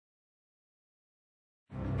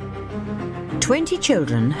20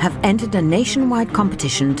 children have entered a nationwide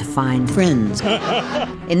competition to find friends.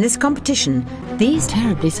 In this competition, these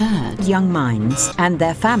terribly sad young minds and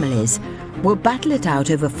their families will battle it out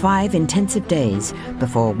over 5 intensive days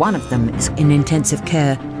before one of them is in intensive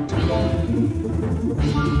care.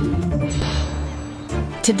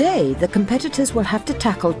 Today, the competitors will have to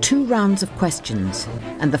tackle 2 rounds of questions,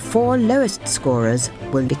 and the 4 lowest scorers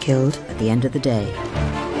will be killed at the end of the day.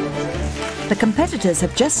 The competitors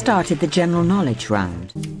have just started the general knowledge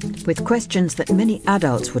round, with questions that many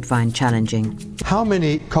adults would find challenging. How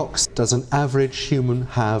many cocks does an average human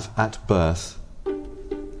have at birth?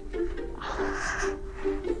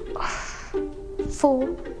 4.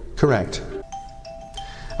 Correct.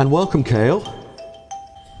 And welcome, Cale.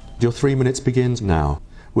 Your 3 minutes begins now.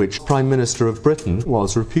 Which Prime Minister of Britain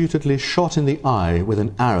was reputedly shot in the eye with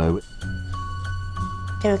an arrow?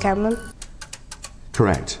 David Cameron.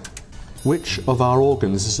 Correct. Which of our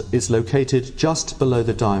organs is located just below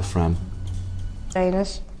the diaphragm?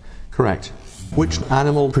 Anus. Correct. Which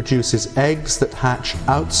animal produces eggs that hatch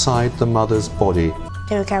outside the mother's body?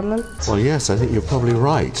 David Cameron. Well, yes, I think you're probably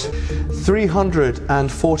right.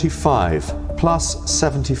 345 plus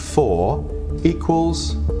 74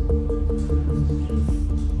 equals...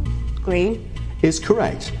 Green. Is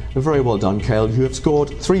correct. Very well done, Cale. You have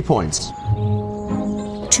scored 3 points.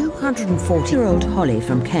 240-year-old Holly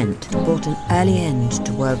from Kent brought an early end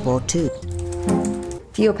to World War II.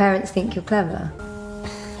 Do your parents think you're clever?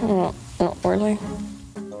 Not really.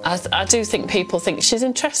 I do think people think she's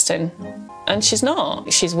interesting, and she's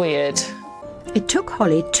not. She's weird. It took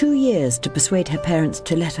Holly 2 years to persuade her parents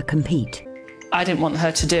to let her compete. I didn't want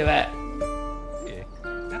her to do it.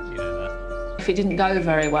 If it didn't go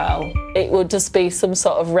very well, it would just be some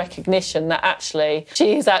sort of recognition that actually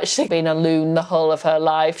she's actually been a loon the whole of her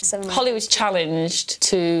life. Holly was challenged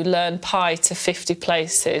to learn pi to 50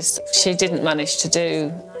 places. She didn't manage to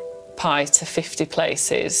do pi to 50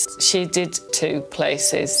 places. She did 2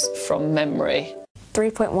 places from memory.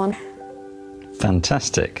 3.1.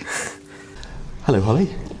 Fantastic. Hello,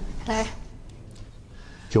 Holly. Hello.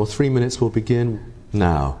 Your 3 minutes will begin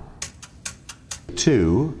now.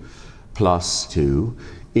 2 plus 2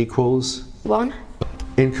 equals... 1.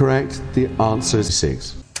 Incorrect. The answer is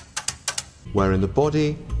 6. Where in the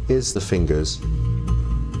body is the fingers?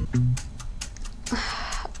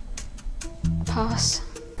 Pass.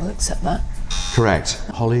 I'll accept that. Correct.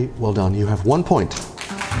 Holly, well done. You have 1 point.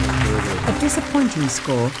 A disappointing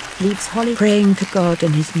score leaves Holly praying to God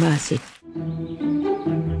and his mercy.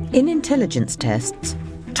 In intelligence tests,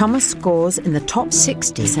 Thomas scores in the top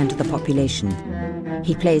 60% of the population.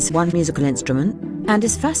 He plays 1 musical instrument and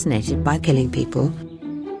is fascinated by killing people.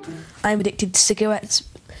 I'm addicted to cigarettes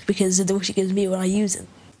because of the rush it gives me when I use them.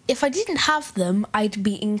 If I didn't have them, I'd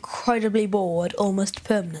be incredibly bored almost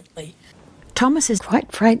permanently. Thomas is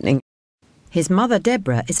quite frightening. His mother,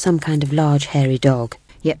 Deborah, is some kind of large, hairy dog,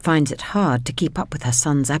 yet finds it hard to keep up with her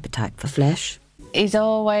son's appetite for flesh. He's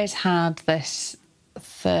always had this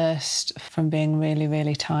thirst from being really,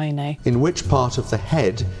 really tiny. In which part of the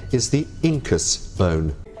head is the incus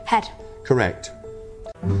bone? Head. Correct.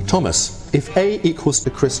 Thomas, if A equals the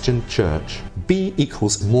Christian church, B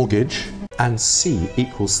equals mortgage, and C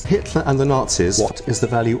equals Hitler and the Nazis, what is the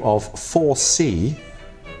value of 4C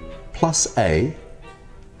plus A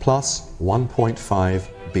plus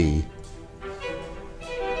 1.5B?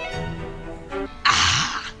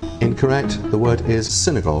 Incorrect. The word is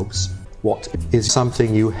synagogues. What is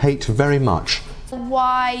something you hate very much?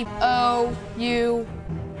 Y-O-U.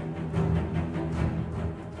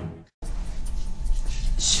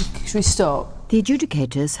 Should we stop? The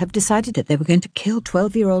adjudicators have decided that they were going to kill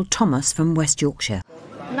 12-year-old Thomas from West Yorkshire.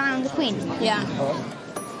 Man and the Queen. Yeah.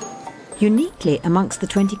 Uniquely amongst the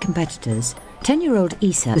 20 competitors, 10-year-old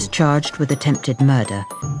Isa was charged with attempted murder.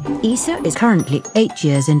 Isa is currently 8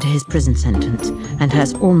 years into his prison sentence and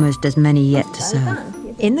has almost as many yet to serve.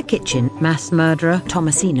 In the kitchen, mass murderer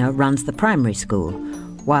Thomasina runs the primary school,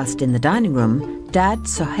 whilst in the dining room, Dad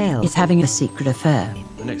Sohail is having a secret affair.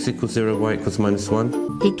 X equals 0, Y equals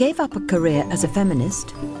 -1. He gave up a career as a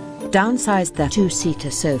feminist, downsized their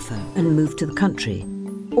 2-seater sofa and moved to the country,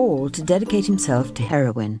 all to dedicate himself to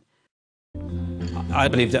heroin. I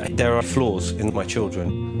believe that there are flaws in my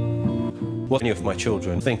children. What any of my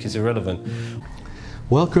children think is irrelevant.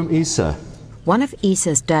 Welcome, Isa. One of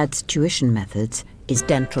Isa's dad's tuition methods is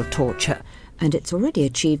dental torture, and it's already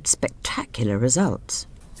achieved spectacular results.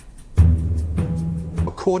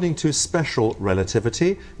 According to special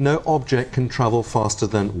relativity, no object can travel faster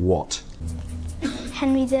than what?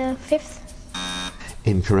 Henry V.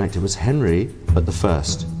 Incorrect. It was Henry, but the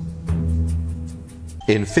first.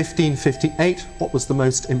 In 1558, what was the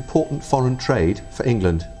most important foreign trade for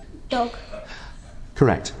England? Dog.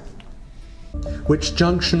 Correct. Which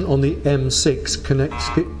junction on the M6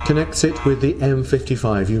 connects it with the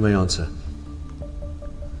M55? You may answer.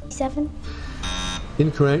 7.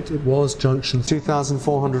 Incorrect. It was junction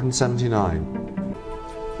 2479.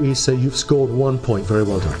 Isa, you've scored 1 point. Very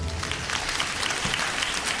well done.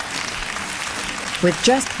 With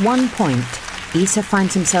just 1 point, Isa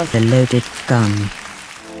finds himself a loaded gun.